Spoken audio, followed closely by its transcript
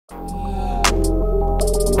So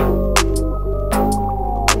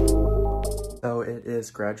it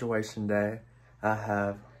is graduation day. I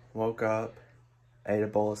have woke up, ate a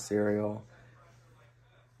bowl of cereal.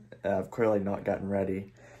 I've clearly not gotten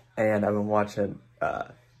ready. And I've been watching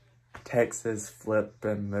Texas Flip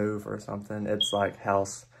and Move or something. It's like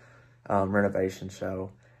house renovation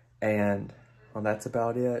show. And well, that's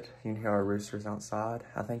about it. You can hear our roosters outside.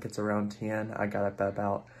 I think it's around 10. I got up at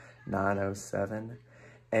about 9:07.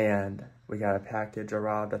 And we got a package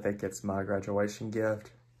arrived. I think it's my graduation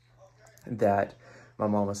gift that my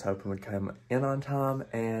mom was hoping would come in on time,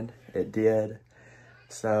 and it did.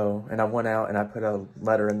 So, and I went out and I put a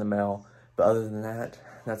letter in the mail, but other than that,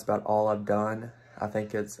 that's about all I've done. I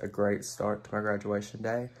think it's a great start to my graduation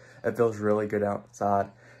day. It feels really good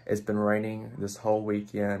outside. It's been raining this whole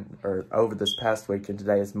weekend, or over this past weekend.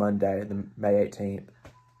 Today is Monday, May 18th,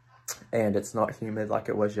 and it's not humid like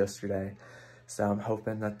it was yesterday. So I'm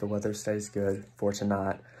hoping that the weather stays good for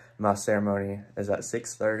tonight. My ceremony is at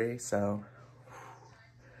 6:30, so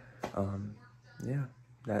yeah,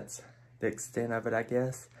 that's the extent of it, I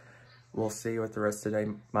guess. We'll see what the rest of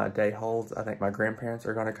my day holds. I think my grandparents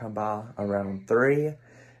are going to come by around 3,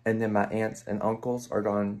 and then my aunts and uncles are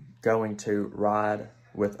going to ride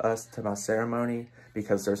with us to my ceremony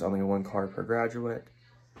because there's only one car per graduate.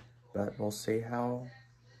 But we'll see how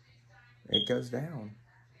it goes down.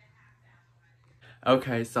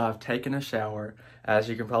 Okay, so I've taken a shower, as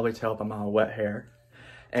you can probably tell by my wet hair.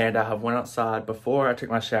 And I have went outside before I took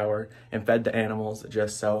my shower and fed the animals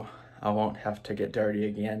just so I won't have to get dirty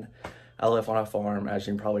again. I live on a farm, as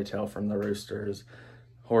you can probably tell from the roosters,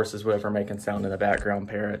 horses, whatever making sound in the background,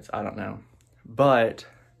 parrots, I don't know. But,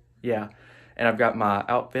 yeah, and I've got my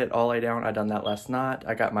outfit all laid down. I done that last night.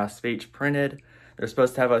 I got my speech printed. They're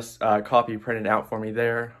supposed to have a copy printed out for me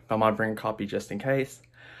there, but I'm going to bring a copy just in case.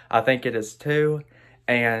 I think it is 2,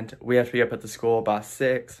 and we have to be up at the school by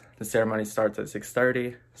 6. The ceremony starts at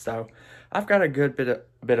 6:30, so I've got a good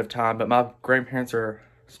bit of time, but my grandparents are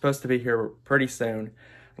supposed to be here pretty soon,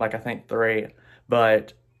 like I think 3,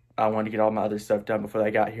 but I wanted to get all my other stuff done before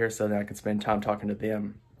they got here so that I can spend time talking to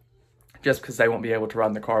them, just because they won't be able to ride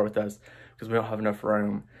in the car with us because we don't have enough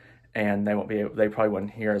room, and they probably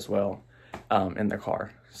wouldn't hear as well in the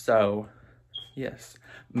car. So, yes,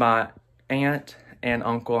 my aunt and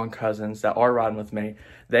uncle and cousins that are riding with me,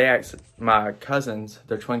 my cousins,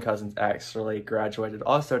 their twin cousins, actually graduated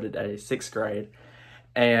also today, 6th grade,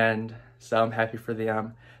 and so I'm happy for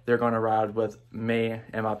them. They're going to ride with me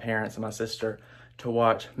and my parents and my sister to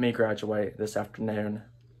watch me graduate this afternoon,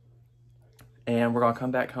 and we're going to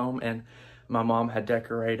come back home, and my mom had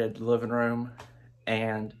decorated the living room,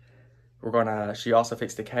 and she also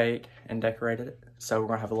fixed a cake and decorated it, so we're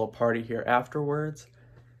going to have a little party here afterwards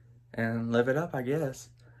and live it up, I guess.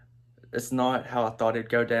 It's not how I thought it'd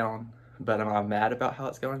go down, but am I mad about how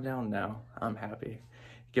it's going down? No, I'm happy,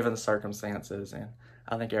 given the circumstances, and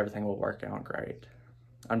I think everything will work out great.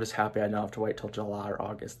 I'm just happy I don't have to wait till July or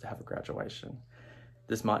August to have a graduation.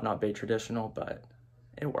 This might not be traditional, but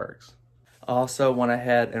it works. I also went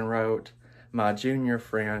ahead and wrote my junior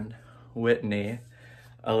friend, Whitney,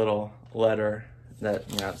 a little letter that,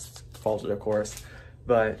 it's folded, of course,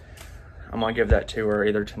 but I'm going to give that to her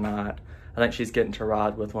either tonight. I think she's getting to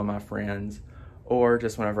ride with one of my friends, or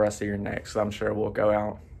just whenever I see her next. So I'm sure we'll go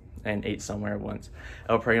out and eat somewhere once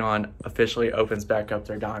El Prion officially opens back up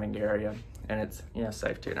their dining area and it's,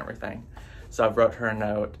 safety and everything. So I've wrote her a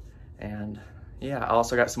note, and yeah, I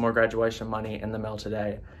also got some more graduation money in the mail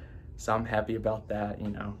today. So I'm happy about that,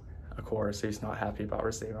 Of course, who's not happy about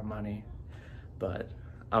receiving money? But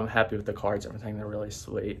I'm happy with the cards and everything. They're really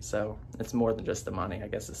sweet. So it's more than just the money. I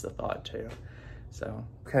guess it's the thought too. So,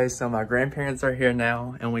 okay, so my grandparents are here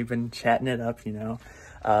now, and we've been chatting it up,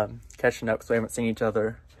 catching up because we haven't seen each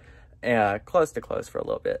other close to close for a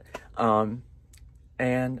little bit.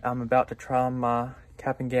 And I'm about to try on my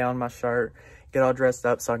cap and gown, my shirt, get all dressed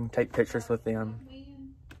up so I can take pictures with them.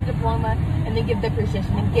 Diploma, and then give the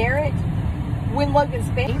appreciation. And Garrett, when Logan's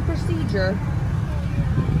procedure,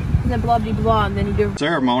 and then blah, blah, blah, and then you do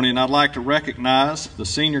ceremony, and I'd like to recognize the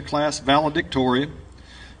senior class valedictorian,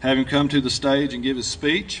 have him come to the stage and give his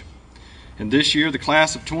speech. And this year, the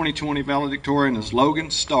class of 2020 valedictorian is Logan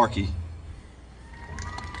Starkey.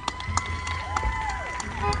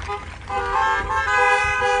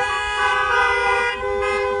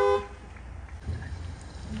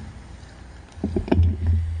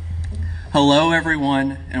 Hello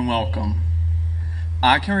everyone, and welcome.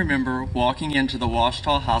 I can remember walking into the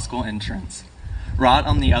Washita High School entrance, right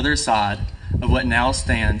on the other side of what now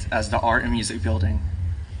stands as the Art and Music Building,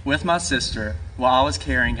 with my sister while I was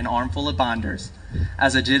carrying an armful of binders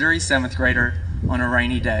as a jittery 7th grader on a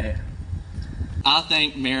rainy day. I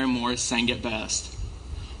think Mary Morris sang it best.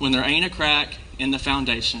 When there ain't a crack in the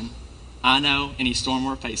foundation, I know any storm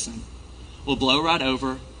we're facing will blow right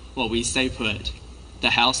over while we stay put.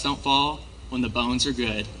 The house don't fall when the bones are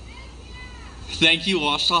good. Thank you,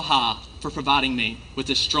 Ouachita High, for providing me with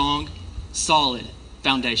a strong, solid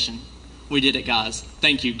foundation. We did it, guys.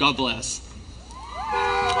 Thank you. God bless.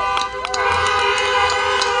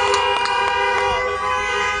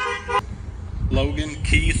 Logan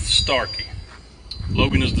Keith Starkey.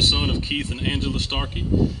 Logan is the son of Keith and Angela Starkey.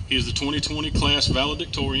 He is the 2020 class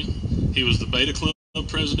valedictorian. He was the Beta Club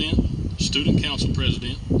president, student council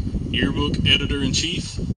president, yearbook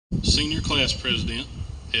editor-in-chief, senior class president,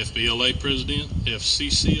 FBLA president,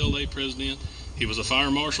 FCCLA president. He was a fire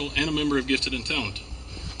marshal and a member of Gifted and Talented.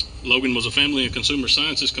 Logan was a family and consumer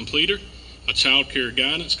sciences completer, a child care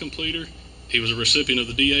guidance completer. He was a recipient of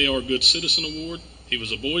the DAR Good Citizen Award. He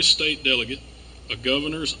was a Boys State delegate, a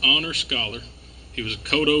Governor's Honor Scholar. He was a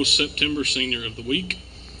Kodo September Senior of the Week.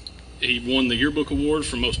 He won the Yearbook Award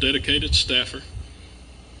for Most Dedicated Staffer.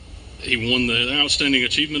 He won the Outstanding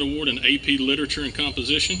Achievement Award in AP Literature and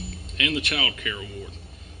Composition and the Child Care Award.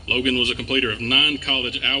 Logan was a completer of 9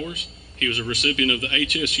 college hours. He was a recipient of the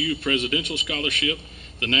HSU Presidential Scholarship,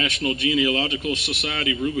 the National Genealogical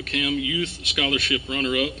Society Rubicam Youth Scholarship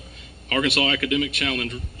runner-up, Arkansas Academic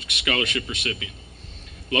Challenge Scholarship recipient.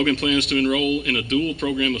 Logan plans to enroll in a dual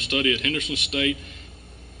program of study at Henderson State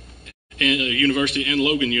University and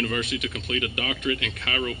Logan University to complete a doctorate in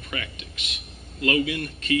chiropractics. Logan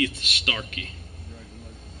Keith Starkey.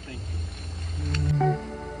 Thank you.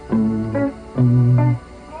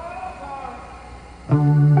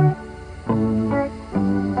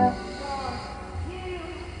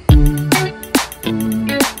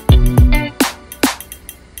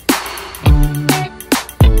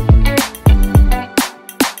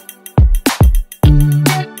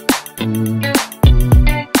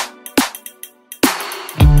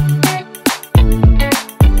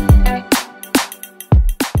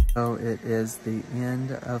 So it is the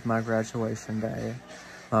end of my graduation day.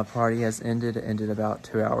 My party has ended. It ended about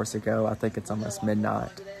 2 hours ago. I think it's almost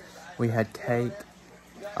midnight. We had cake,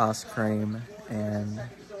 ice cream, and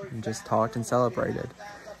just talked and celebrated.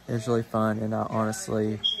 It was really fun, and I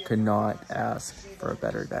honestly could not ask for a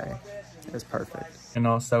better day. It was perfect. And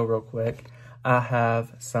also, real quick, I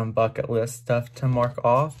have some bucket list stuff to mark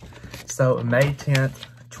off. So May 10th,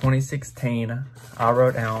 2016, I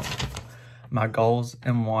wrote out my goals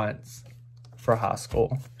and wants for high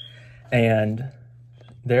school. And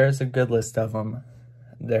there's a good list of them.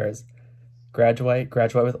 There's graduate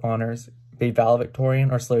with honors, be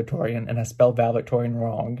valedictorian or salutatorian, and I spelled valedictorian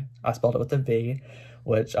wrong. I spelled it with a V,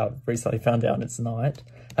 which I've recently found out it's not.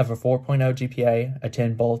 Have a 4.0 GPA,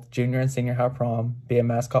 attend both junior and senior high prom, be a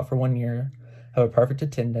mascot for 1 year, have a perfect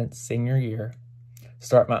attendance senior year,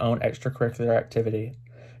 start my own extracurricular activity,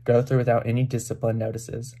 go through without any discipline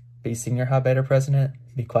notices, be senior high beta president,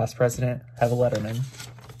 be class president, have a letterman,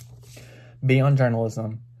 be on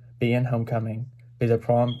journalism, be in homecoming, be the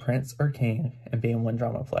prom prince or king, and be in one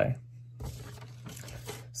drama play.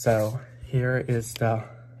 So here is the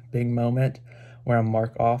big moment where I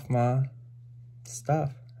mark off my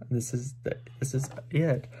stuff. This is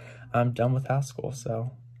it. I'm done with high school,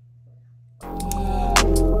 so.